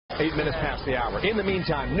8 minutes past the hour. In the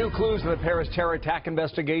meantime, new clues in the Paris terror attack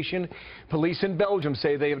investigation. Police in Belgium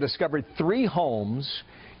say they have discovered 3 homes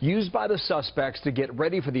used by the suspects to get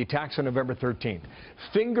ready for the attacks on November 13th.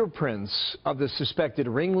 Fingerprints of the suspected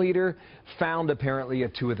ringleader found apparently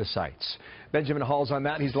at 2 of the sites. Benjamin Hall's on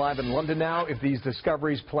that. He's live in London now. If these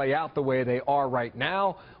discoveries play out the way they are right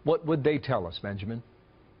now, what would they tell us, Benjamin?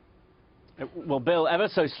 Well, Bill, ever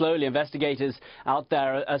so slowly, investigators out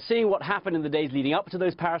there are seeing what happened in the days leading up to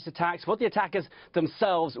those Paris attacks, what the attackers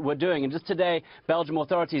themselves were doing. And just today, Belgium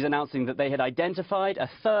authorities announcing that they had identified a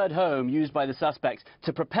 3rd home used by the suspects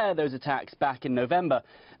to prepare those attacks back in November.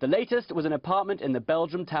 The latest was an apartment in the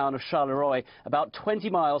Belgian town of Charleroi, about 20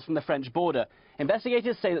 miles from the French border.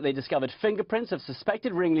 Investigators say that they discovered fingerprints of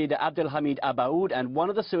suspected ringleader Abdelhamid Abaoud and one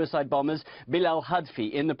of the suicide bombers, Bilal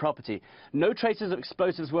Hadfi, in the property. No traces of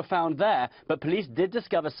explosives were found there, but police did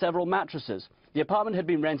discover several mattresses. The apartment had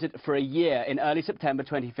been rented for a year in early September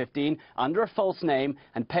 2015 under a false name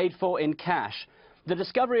and paid for in cash. The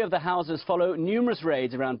discovery of the houses follow numerous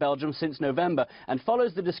raids around Belgium since November and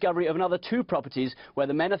follows the discovery of another 2 properties where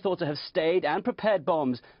the men are thought to have stayed and prepared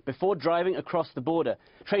bombs before driving across the border.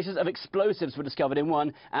 Traces of explosives were discovered in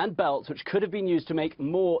one and belts which could have been used to make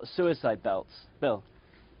more suicide belts. Bill.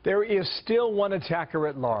 There is still one attacker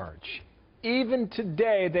at large. Even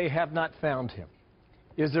today, they have not found him.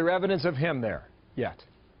 Is there evidence of him there yet?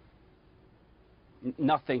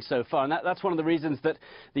 Nothing so far, and that's one of the reasons that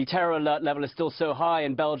the terror alert level is still so high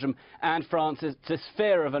in Belgium and France, is this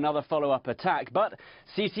fear of another follow-up attack. But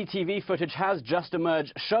CCTV footage has just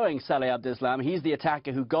emerged showing Saleh Abdeslam. He's the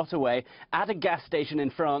attacker who got away at a gas station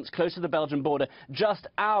in France close to the Belgian border just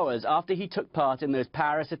hours after he took part in those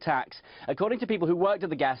Paris attacks. According to people who worked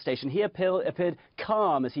at the gas station, he appeared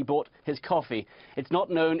calm as he bought his coffee. It's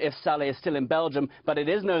not known if Saleh is still in Belgium, but it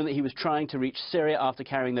is known that he was trying to reach Syria after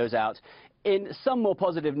carrying those out. In some more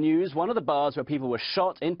positive news, one of the bars where people were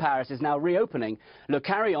shot in Paris is now reopening. Le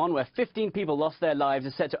Carillon, where 15 people lost their lives,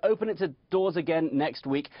 is set to open its doors again next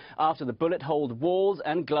week after the bullet-holed walls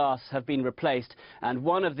and glass have been replaced. And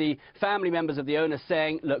one of the family members of the owner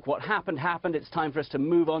saying, look, what happened, happened. It's time for us to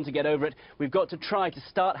move on, to get over it. We've got to try to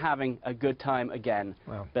start having a good time again.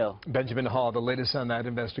 Well, Bill. Benjamin Hall, the latest on that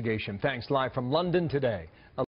investigation. Thanks. Live from London today.